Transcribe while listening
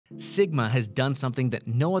Sigma has done something that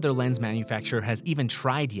no other lens manufacturer has even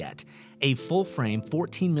tried yet: a full-frame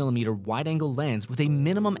 14mm wide-angle lens with a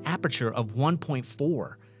minimum aperture of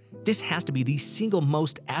 1.4. This has to be the single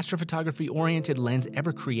most astrophotography-oriented lens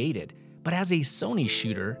ever created. But as a Sony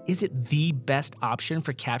shooter, is it the best option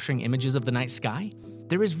for capturing images of the night sky?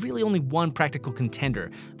 There is really only one practical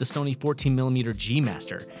contender, the Sony 14mm G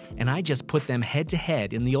Master, and I just put them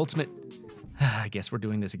head-to-head in the ultimate... I guess we're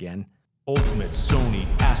doing this again. Ultimate Sony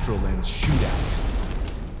Astro Lens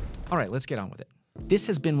Shootout. Alright, let's get on with it. This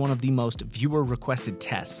has been one of the most viewer-requested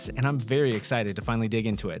tests, and I'm very excited to finally dig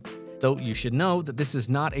into it. Though you should know that this is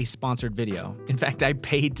not a sponsored video. In fact, I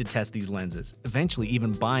paid to test these lenses, eventually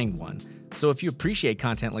even buying one. So if you appreciate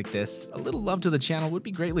content like this, a little love to the channel would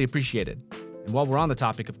be greatly appreciated. And while we're on the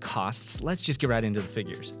topic of costs, let's just get right into the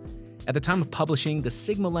figures. At the time of publishing, the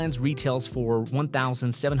Sigma lens retails for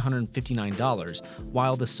 $1,759,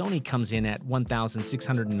 while the Sony comes in at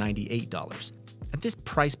 $1,698. At this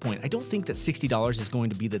price point, I don't think that $60 is going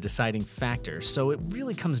to be the deciding factor, so it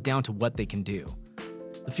really comes down to what they can do.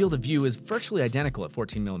 The field of view is virtually identical at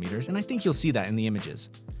 14mm, and I think you'll see that in the images.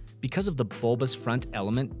 Because of the bulbous front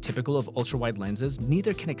element typical of ultra-wide lenses,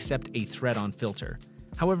 neither can accept a thread-on filter.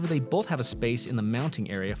 However, they both have a space in the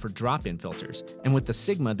mounting area for drop-in filters, and with the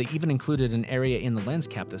Sigma, they even included an area in the lens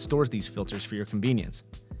cap that stores these filters for your convenience.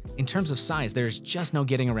 In terms of size, there's just no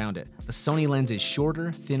getting around it. The Sony lens is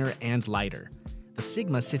shorter, thinner, and lighter. The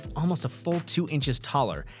Sigma sits almost a full 2 inches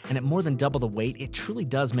taller, and at more than double the weight, it truly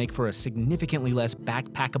does make for a significantly less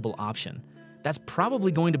backpackable option. That's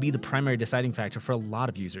probably going to be the primary deciding factor for a lot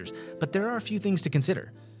of users, but there are a few things to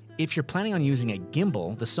consider. If you're planning on using a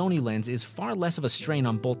gimbal, the Sony lens is far less of a strain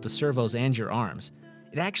on both the servos and your arms.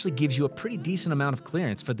 It actually gives you a pretty decent amount of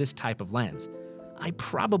clearance for this type of lens. I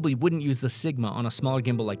probably wouldn't use the Sigma on a smaller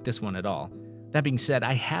gimbal like this one at all. That being said,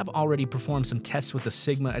 I have already performed some tests with the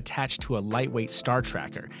Sigma attached to a lightweight star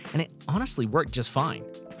tracker, and it honestly worked just fine.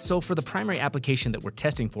 So for the primary application that we're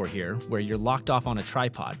testing for here, where you're locked off on a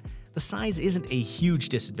tripod, the size isn't a huge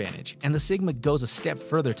disadvantage, and the Sigma goes a step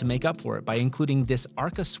further to make up for it by including this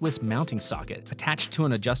Arca Swiss mounting socket attached to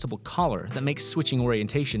an adjustable collar that makes switching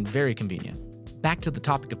orientation very convenient. Back to the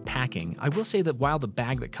topic of packing, I will say that while the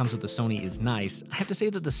bag that comes with the Sony is nice, I have to say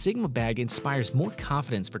that the Sigma bag inspires more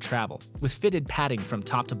confidence for travel, with fitted padding from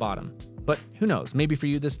top to bottom. But who knows, maybe for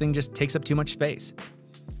you this thing just takes up too much space.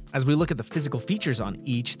 As we look at the physical features on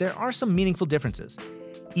each, there are some meaningful differences.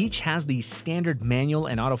 Each has the standard manual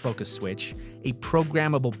and autofocus switch, a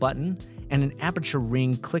programmable button, and an aperture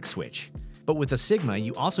ring click switch. But with the Sigma,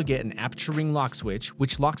 you also get an aperture ring lock switch,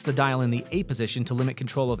 which locks the dial in the A position to limit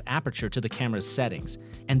control of aperture to the camera's settings,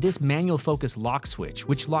 and this manual focus lock switch,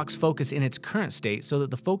 which locks focus in its current state so that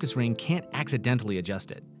the focus ring can't accidentally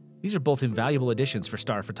adjust it. These are both invaluable additions for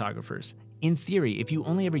star photographers. In theory, if you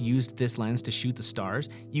only ever used this lens to shoot the stars,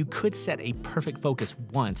 you could set a perfect focus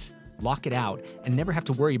once, lock it out, and never have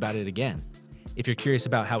to worry about it again. If you're curious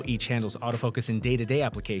about how each handles autofocus in day-to-day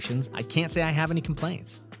applications, I can't say I have any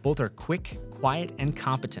complaints. Both are quick, quiet, and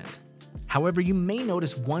competent. However, you may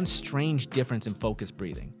notice one strange difference in focus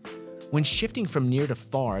breathing. When shifting from near to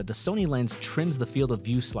far, the Sony lens trims the field of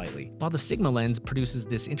view slightly, while the Sigma lens produces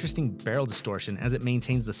this interesting barrel distortion as it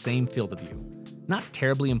maintains the same field of view. Not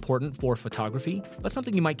terribly important for photography, but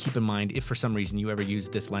something you might keep in mind if for some reason you ever use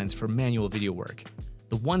this lens for manual video work.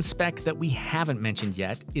 The one spec that we haven't mentioned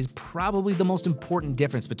yet is probably the most important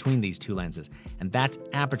difference between these two lenses, and that's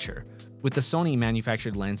aperture, with the Sony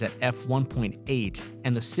manufactured lens at f1.8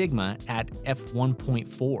 and the Sigma at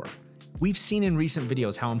f1.4. We've seen in recent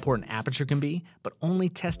videos how important aperture can be, but only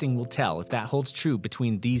testing will tell if that holds true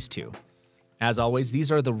between these two. As always,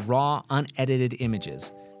 these are the raw, unedited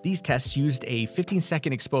images. These tests used a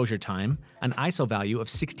 15-second exposure time, an ISO value of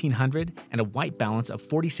 1600, and a white balance of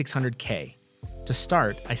 4600K. To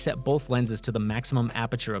start, I set both lenses to the maximum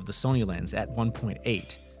aperture of the Sony lens at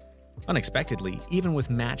 1.8. Unexpectedly, even with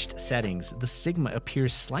matched settings, the Sigma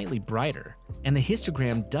appears slightly brighter, and the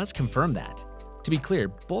histogram does confirm that. To be clear,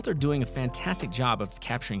 both are doing a fantastic job of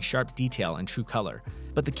capturing sharp detail and true color,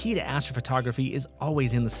 but the key to astrophotography is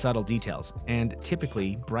always in the subtle details, and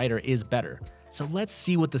typically, brighter is better. So let's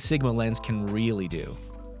see what the Sigma lens can really do.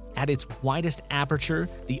 At its widest aperture,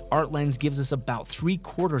 the ART lens gives us about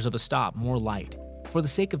 3/4 of a stop more light. For the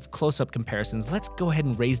sake of close-up comparisons, let's go ahead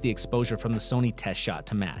and raise the exposure from the Sony test shot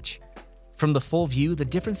to match. From the full view, the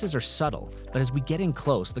differences are subtle, but as we get in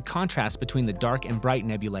close, the contrast between the dark and bright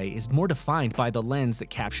nebulae is more defined by the lens that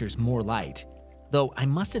captures more light. Though I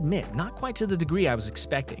must admit, not quite to the degree I was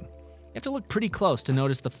expecting. You have to look pretty close to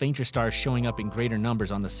notice the fainter stars showing up in greater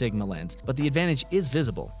numbers on the Sigma lens, but the advantage is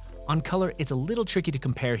visible. On color, it's a little tricky to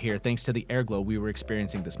compare here thanks to the airglow we were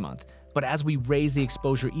experiencing this month. But as we raise the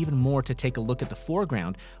exposure even more to take a look at the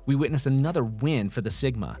foreground, we witness another win for the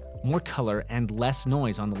Sigma. More color and less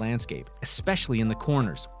noise on the landscape, especially in the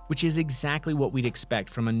corners, which is exactly what we'd expect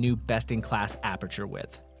from a new best-in-class aperture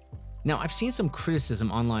width. Now, I've seen some criticism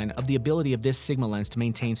online of the ability of this Sigma lens to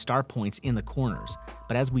maintain star points in the corners,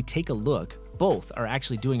 but as we take a look, both are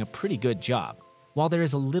actually doing a pretty good job. While there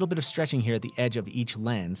is a little bit of stretching here at the edge of each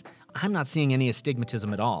lens, I'm not seeing any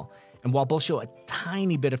astigmatism at all. And while both show a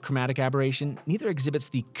tiny bit of chromatic aberration, neither exhibits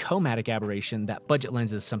the chromatic aberration that budget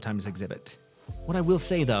lenses sometimes exhibit. What I will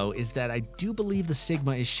say though is that I do believe the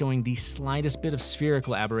Sigma is showing the slightest bit of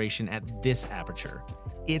spherical aberration at this aperture.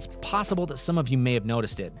 It's possible that some of you may have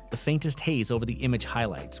noticed it, the faintest haze over the image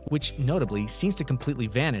highlights, which notably seems to completely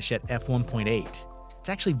vanish at f1.8. It's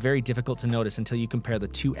actually very difficult to notice until you compare the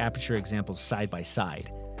two aperture examples side by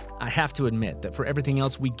side. I have to admit that for everything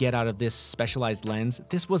else we get out of this specialized lens,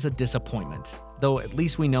 this was a disappointment, though at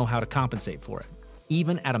least we know how to compensate for it.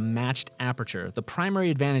 Even at a matched aperture, the primary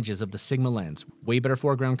advantages of the Sigma lens, way better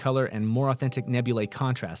foreground color and more authentic nebulae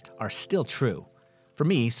contrast, are still true. For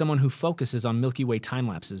me, someone who focuses on Milky Way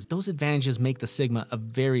time-lapses, those advantages make the Sigma a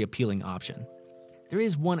very appealing option. There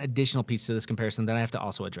is one additional piece to this comparison that I have to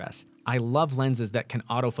also address. I love lenses that can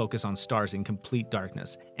autofocus on stars in complete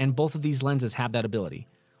darkness, and both of these lenses have that ability.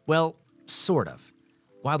 Well, sort of.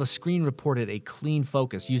 While the screen reported a clean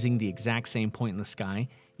focus using the exact same point in the sky,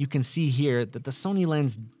 you can see here that the Sony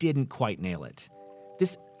lens didn't quite nail it.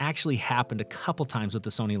 This actually happened a couple times with the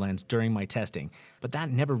Sony lens during my testing, but that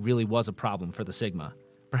never really was a problem for the Sigma.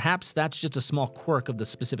 Perhaps that's just a small quirk of the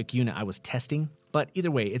specific unit I was testing, but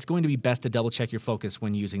either way, it's going to be best to double check your focus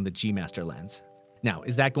when using the G Master lens. Now,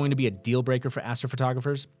 is that going to be a deal breaker for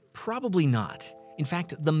astrophotographers? Probably not. In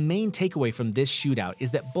fact, the main takeaway from this shootout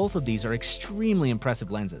is that both of these are extremely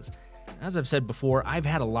impressive lenses. As I've said before, I've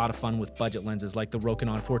had a lot of fun with budget lenses like the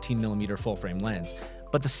Rokinon 14mm full-frame lens,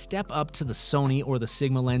 but the step up to the Sony or the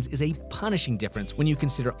Sigma lens is a punishing difference when you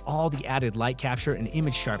consider all the added light capture and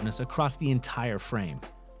image sharpness across the entire frame.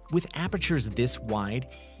 With apertures this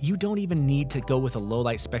wide, you don't even need to go with a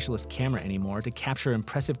low-light specialist camera anymore to capture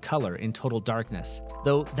impressive color in total darkness.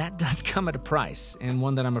 Though that does come at a price, and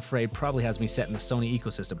one that I'm afraid probably has me set in the Sony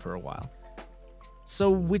ecosystem for a while. So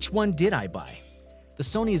which one did I buy? The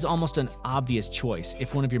Sony is almost an obvious choice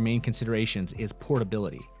if one of your main considerations is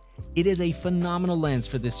portability. It is a phenomenal lens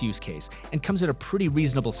for this use case and comes at a pretty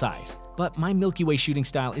reasonable size. But my Milky Way shooting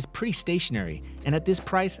style is pretty stationary, and at this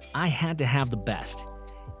price, I had to have the best.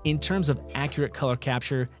 In terms of accurate color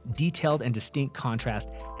capture, detailed and distinct contrast,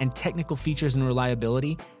 and technical features and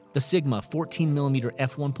reliability, the Sigma 14mm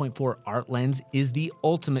f1.4 art lens is the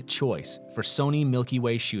ultimate choice for Sony Milky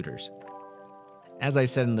Way shooters. As I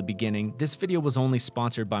said in the beginning, this video was only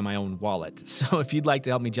sponsored by my own wallet, so if you'd like to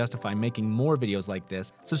help me justify making more videos like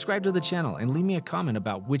this, subscribe to the channel and leave me a comment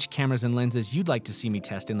about which cameras and lenses you'd like to see me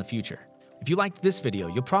test in the future. If you liked this video,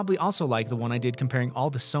 you'll probably also like the one I did comparing all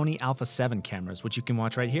the Sony Alpha 7 cameras, which you can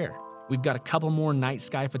watch right here. We've got a couple more night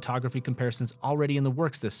sky photography comparisons already in the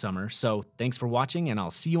works this summer, so thanks for watching and I'll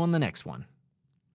see you on the next one.